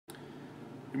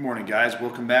Good morning, guys.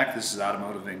 Welcome back. This is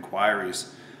Automotive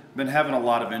Inquiries. I've been having a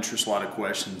lot of interest, a lot of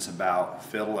questions about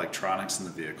failed electronics in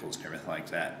the vehicles and everything like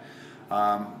that.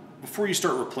 Before you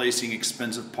start replacing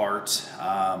expensive parts,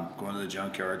 going to the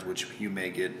junkyards, which you may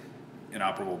get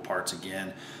inoperable parts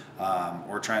again,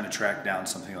 or trying to track down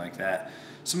something like that,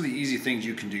 some of the easy things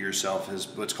you can do yourself is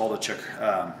what's called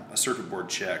a circuit board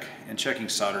check and checking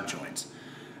solder joints.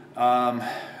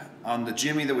 On the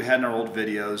Jimmy that we had in our old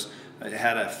videos, it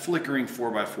had a flickering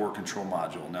 4x4 control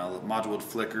module. Now the module would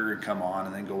flicker and come on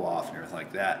and then go off and everything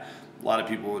like that. A lot of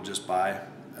people would just buy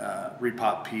a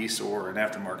repop piece or an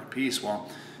aftermarket piece. Well,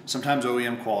 sometimes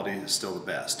OEM quality is still the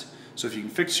best. So if you can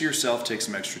fix it yourself, take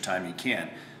some extra time, you can.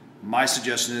 My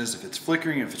suggestion is if it's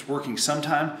flickering, if it's working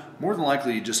sometime, more than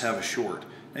likely you just have a short.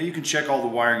 Now you can check all the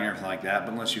wiring and everything like that,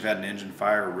 but unless you've had an engine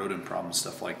fire or rodent problem,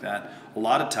 stuff like that, a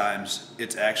lot of times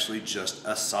it's actually just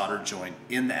a solder joint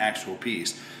in the actual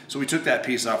piece. So we took that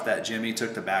piece off that Jimmy,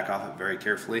 took the back off it very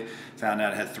carefully, found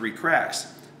out it had 3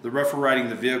 cracks. The rougher riding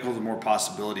the vehicle, the more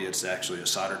possibility it's actually a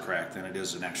solder crack than it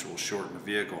is an actual short in the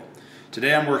vehicle.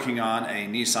 Today I'm working on a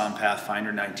Nissan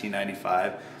Pathfinder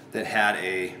 1995 that had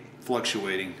a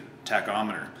fluctuating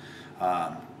tachometer.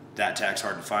 That tach's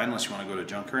hard to find unless you want to go to a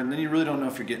junkyard, and then you really don't know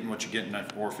if you're getting what you're getting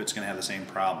or if it's going to have the same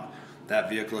problem. That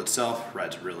vehicle itself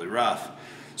rides really rough.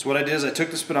 So what I did is I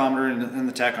took the speedometer and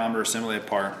the tachometer assembly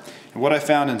apart, and what I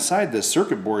found inside this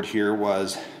circuit board here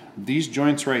was these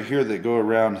joints right here that go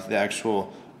around the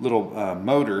actual little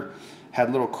motor had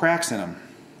little cracks in them.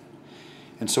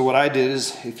 And so what I did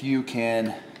is, if you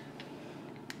can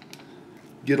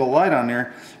get a light on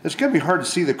there, it's going to be hard to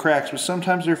see the cracks, but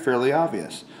sometimes they're fairly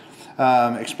obvious.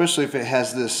 Especially if it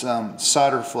has this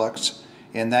solder flux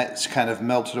and that's kind of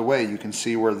melted away, you can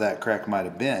see where that crack might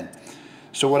have been.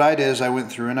 So what I did is I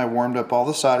went through and I warmed up all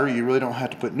the solder. You really don't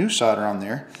have to put new solder on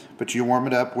there, but you warm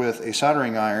it up with a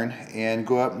soldering iron and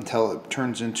go up until it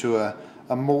turns into a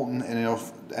molten, and it'll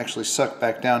actually suck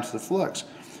back down to the flux.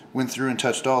 Went through and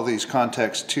touched all these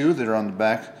contacts too that are on the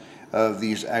back of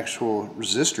these actual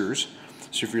resistors.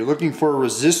 So if you're looking for a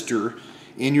resistor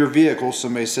in your vehicle,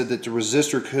 somebody said that the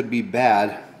resistor could be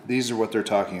bad, these are what they're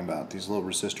talking about, these little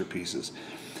resistor pieces.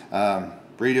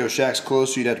 Radio Shack's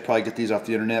close, so you'd have to probably get these off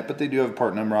the internet, but they do have a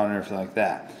part number on and everything like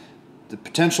that. The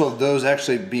potential of those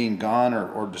actually being gone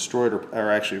or destroyed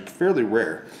are actually fairly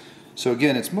rare. So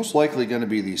again, it's most likely going to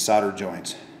be these solder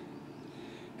joints.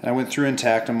 And I went through and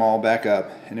tacked them all back up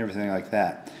and everything like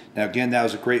that. Now again, that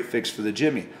was a great fix for the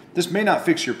Jimmy. This may not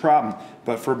fix your problem,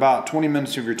 but for about 20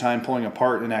 minutes of your time pulling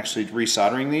apart and actually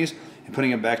resoldering these and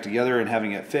putting it back together and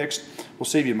having it fixed will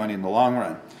save you money in the long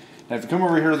run. Now if you come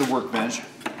over here to the workbench,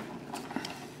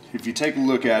 if you take a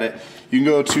look at it, you can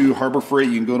go to Harbor Freight,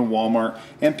 you can go to Walmart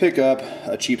and pick up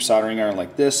a cheap soldering iron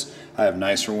like this. I have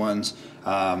nicer ones.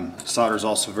 Solder is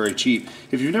also very cheap.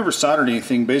 If you've never soldered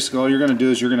anything, basically all you're going to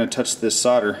do is you're going to touch this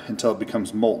solder until it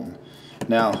becomes molten.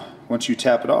 Now once you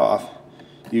tap it off,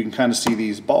 you can kind of see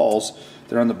these balls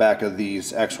that are on the back of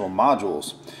these actual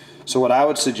modules. So what I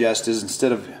would suggest is,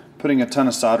 instead of putting a ton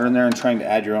of solder in there and trying to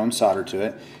add your own solder to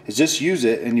it, is just use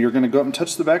it, and you're going to go up and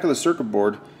touch the back of the circuit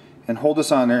board and hold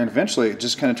this on there, and eventually it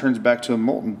just kind of turns back to a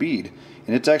molten bead,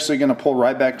 and it's actually going to pull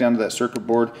right back down to that circuit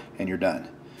board and you're done.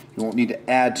 You won't need to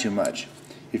add too much.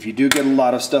 If you do get a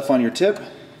lot of stuff on your tip,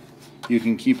 you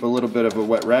can keep a little bit of a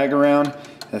wet rag around.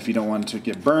 If you don't want it to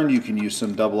get burned, you can use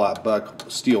some double-aught buck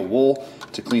steel wool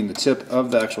to clean the tip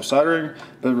of the actual soldering,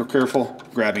 but be careful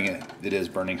grabbing it. It is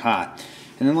burning hot.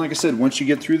 And then, like I said, once you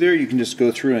get through there, you can just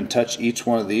go through and touch each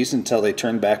one of these until they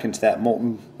turn back into that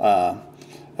molten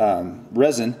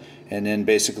resin, and then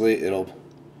basically it'll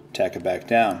tack it back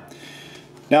down.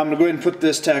 Now I'm going to go ahead and put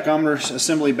this tachometer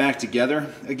assembly back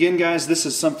together. Again, guys, this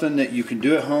is something that you can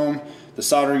do at home. The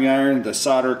soldering iron, the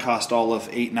solder cost all of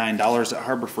 $8, $9 at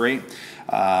Harbor Freight.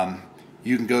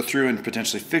 You can go through and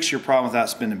potentially fix your problem without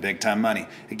spending big time money.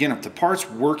 Again, if the part's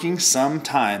working,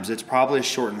 sometimes it's probably a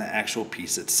short in the actual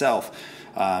piece itself.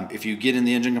 If you get in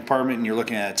the engine compartment and you're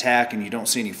looking at a tach and you don't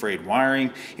see any frayed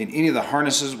wiring in any of the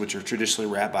harnesses, which are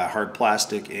traditionally wrapped by hard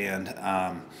plastic and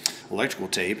electrical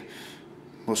tape,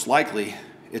 most likely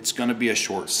it's going to be a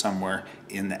short somewhere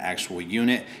in the actual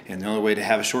unit, and the only way to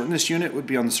have a short in this unit would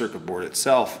be on the circuit board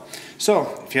itself.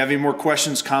 So if you have any more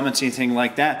questions, comments, anything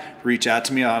like that, reach out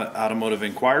to me on Automotive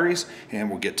Inquiries and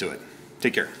we'll get to it.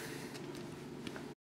 Take care.